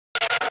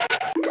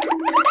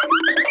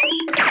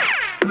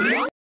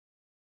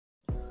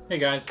Hey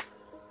guys,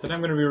 today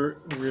I'm going to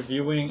be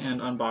reviewing and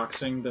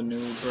unboxing the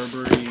new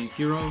Burberry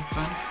Hero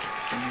scent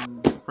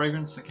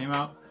fragrance that came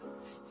out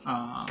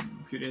a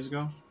few days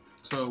ago.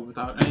 So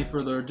without any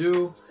further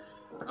ado,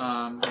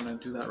 I'm going to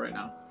do that right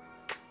now.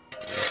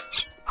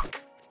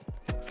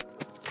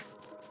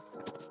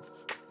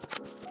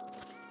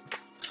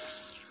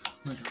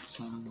 I got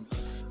some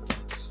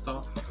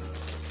stuff,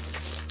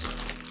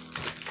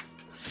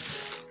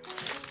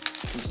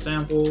 some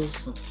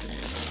samples, let's see.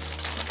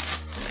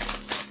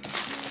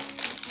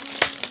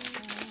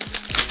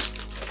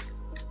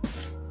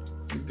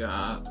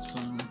 Got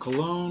some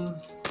cologne,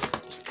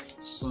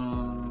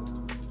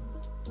 some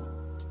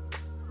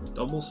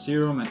double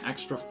serum and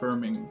extra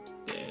firming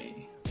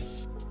day.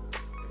 It's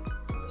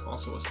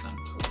also a scent.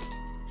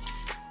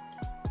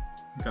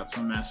 Got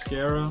some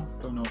mascara,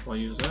 don't know if I'll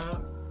use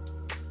that.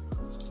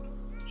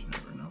 But you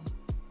never know.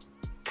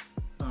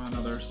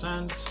 Another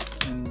scent,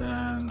 and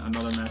then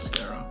another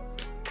mascara.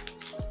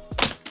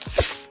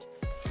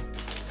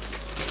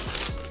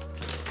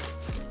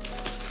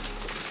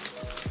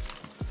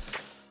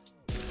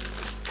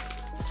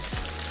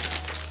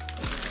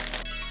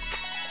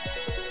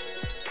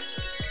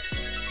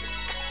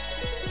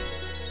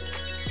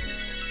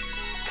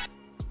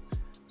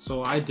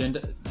 So I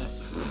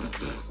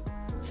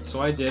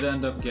did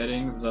end up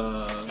getting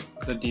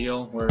the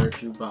deal where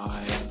if you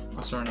buy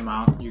a certain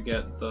amount, you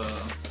get the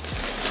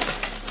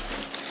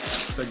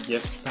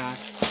gift pack.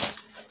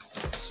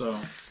 So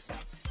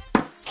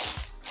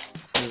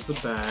here's the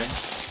bag,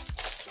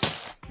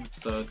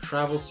 the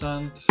travel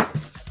scent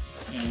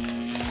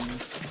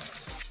and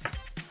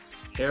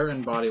hair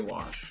and body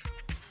wash.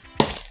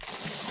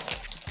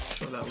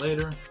 Show that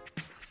later.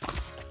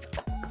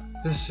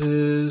 This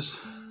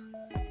is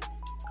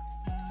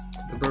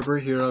the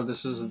Burberry Hero.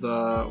 This is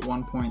the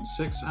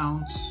 1.6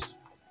 ounce,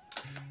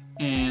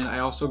 and I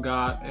also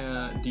got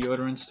a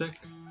deodorant stick,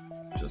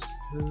 just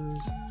to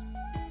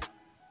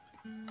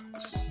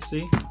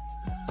see.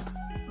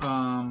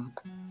 And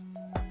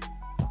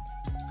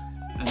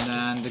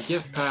then the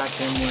gift pack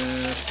came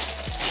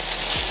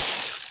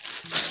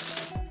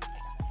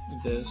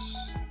with this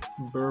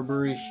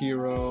Burberry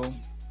Hero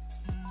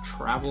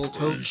travel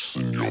tote.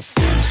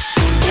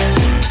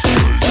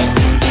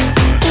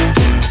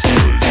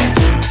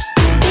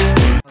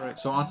 Alright,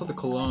 so onto the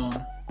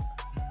cologne.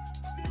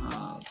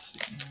 Let's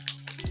see.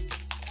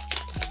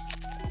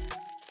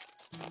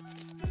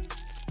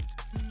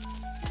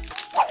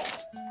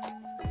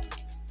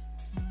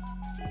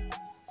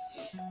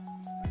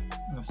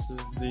 This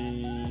is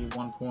the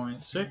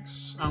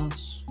 1.6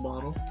 ounce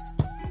bottle.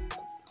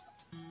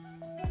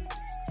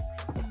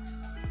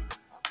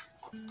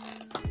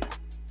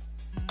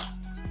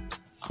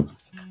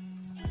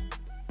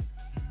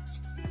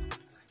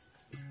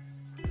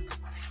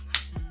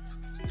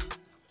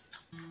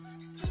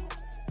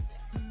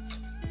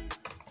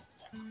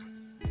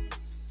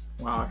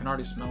 Wow, I can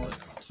already smell it.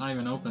 It's not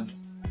even open.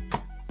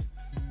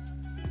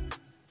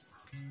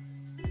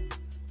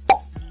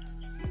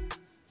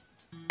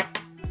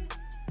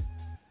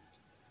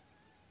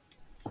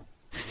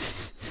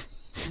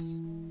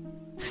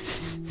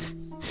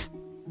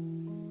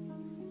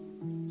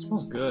 It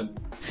smells good.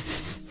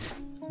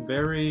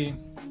 Very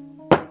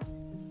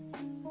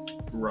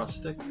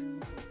rustic. It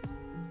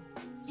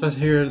says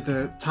here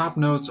the top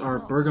notes are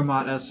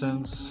bergamot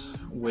essence,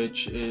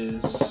 which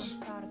is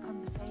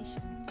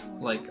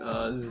like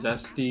a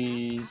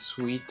zesty,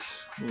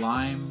 sweet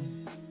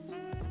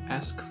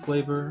lime-esque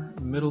flavor.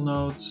 Middle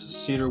notes,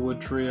 cedarwood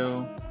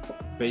trio.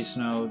 Base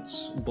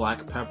notes,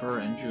 black pepper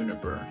and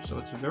juniper. So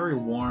it's a very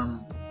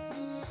warm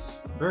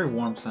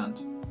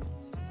scent.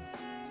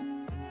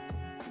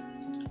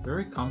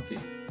 Very comfy.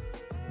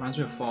 Reminds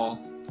me of fall.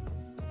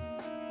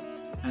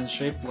 And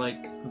shaped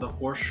like the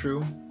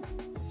horseshoe.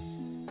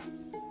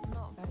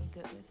 Not very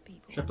good with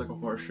people. Shaped like a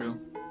horseshoe.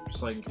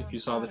 Just like if you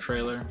saw the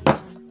trailer.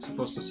 It's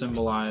supposed to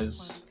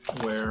symbolize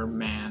where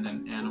man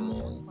and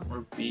animal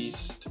or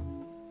beast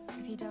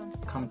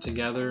come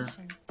together.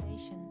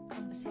 Which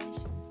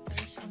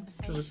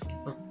is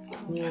a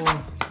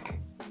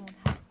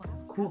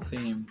cool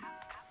theme.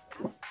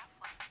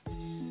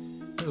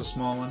 Here's a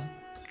small one.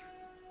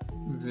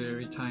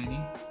 Very tiny.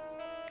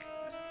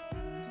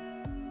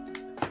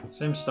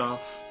 Same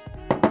stuff.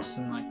 Just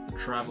in like the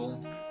travel.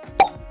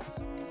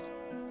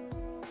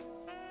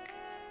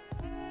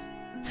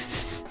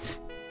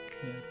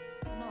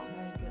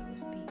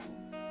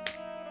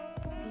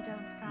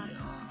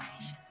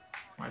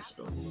 I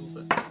spilled a little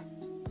bit.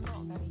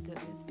 Not very good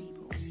with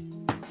people.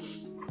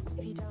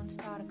 If you don't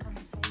start a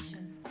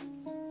conversation,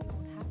 you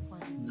won't have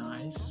one.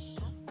 Nice.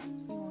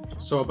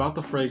 So about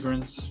the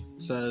fragrance,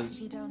 says,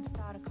 if you don't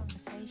start a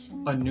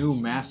conversation, a new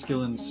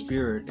masculine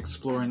spirit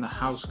exploring the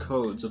house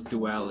codes of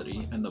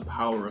duality and the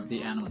power of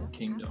the animal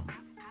kingdom.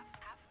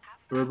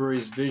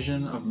 Burberry's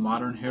vision of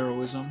modern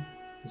heroism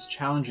is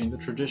challenging the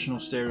traditional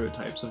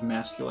stereotypes of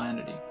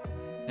masculinity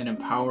and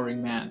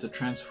empowering man to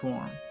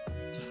transform,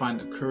 to find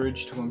the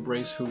courage to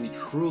embrace who he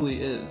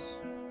truly is,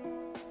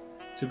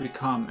 to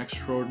become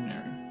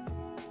extraordinary.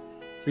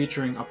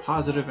 Featuring a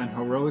positive and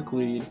heroic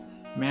lead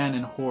Man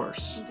and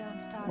horse You don't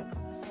start a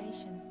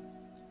conversation.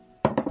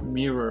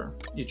 mirror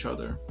each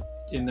other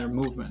in their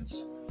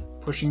movements,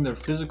 pushing their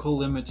physical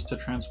limits to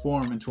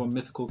transform into a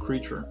mythical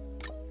creature,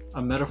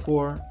 a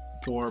metaphor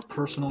for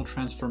personal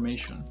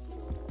transformation,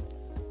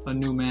 a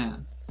new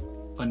man,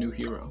 a new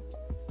hero.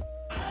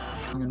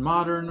 In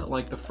modern,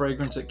 like the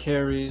fragrance it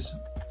carries,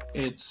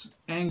 its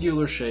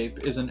angular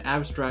shape is an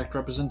abstract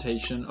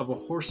representation of a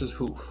horse's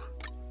hoof,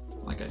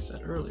 like I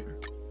said earlier,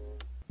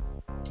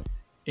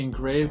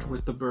 engraved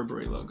with the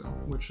Burberry logo,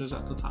 which is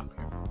at the top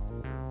here.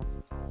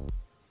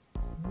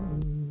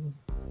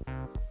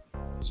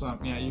 So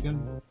yeah, you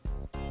can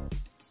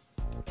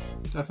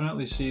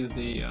definitely see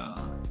the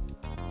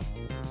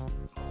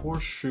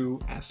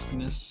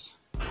horseshoe-esqueness,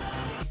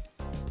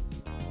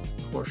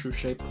 horseshoe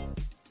shape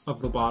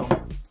of the bottle.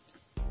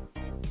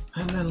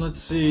 And then let's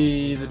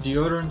see the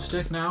deodorant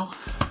stick now.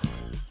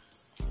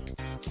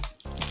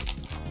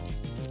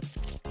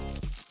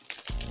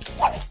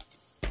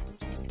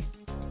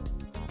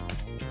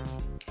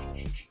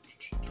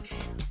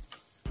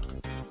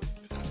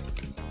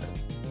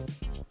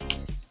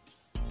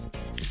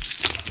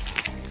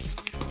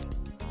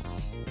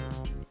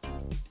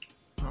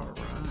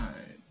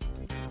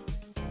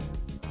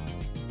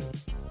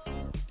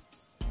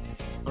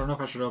 I don't know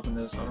if I should open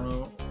this. I don't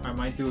know. I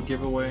might do a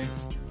giveaway.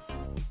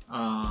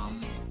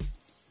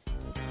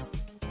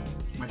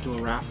 Might do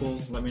a raffle.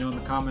 Let me know in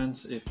the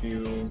comments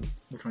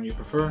which one you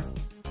prefer,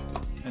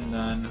 and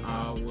then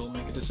we'll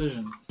make a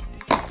decision.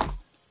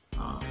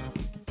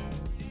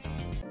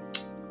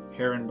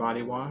 Hair and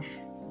body wash.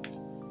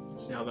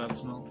 Let's see how that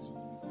smells.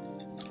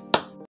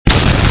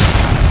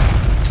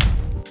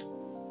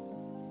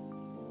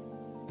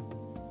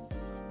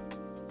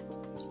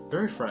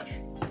 Very fresh.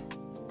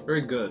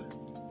 Very good.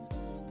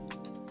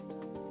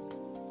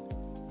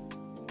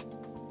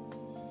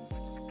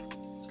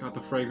 Got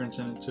the fragrance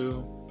in it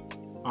too,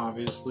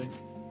 obviously.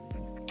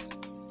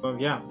 But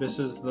yeah, that's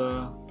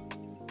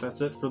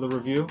it for the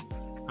review.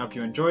 Hope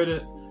you enjoyed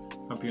it.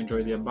 Hope you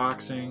enjoyed the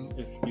unboxing.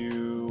 If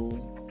you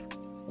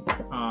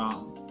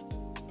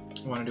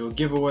want to do a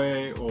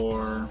giveaway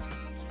or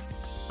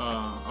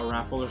a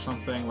raffle or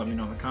something, let me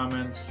know in the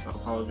comments. I'll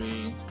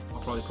probably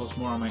post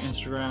more on my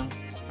Instagram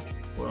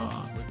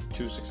with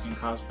 216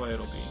 cosplay.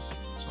 It'll be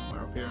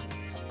somewhere up here.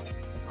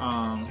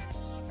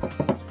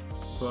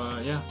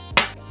 But yeah.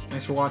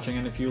 Thanks for watching,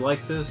 and if you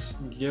like this,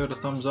 give it a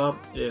thumbs up.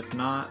 If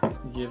not,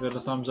 give it a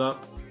thumbs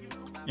up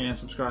and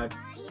subscribe.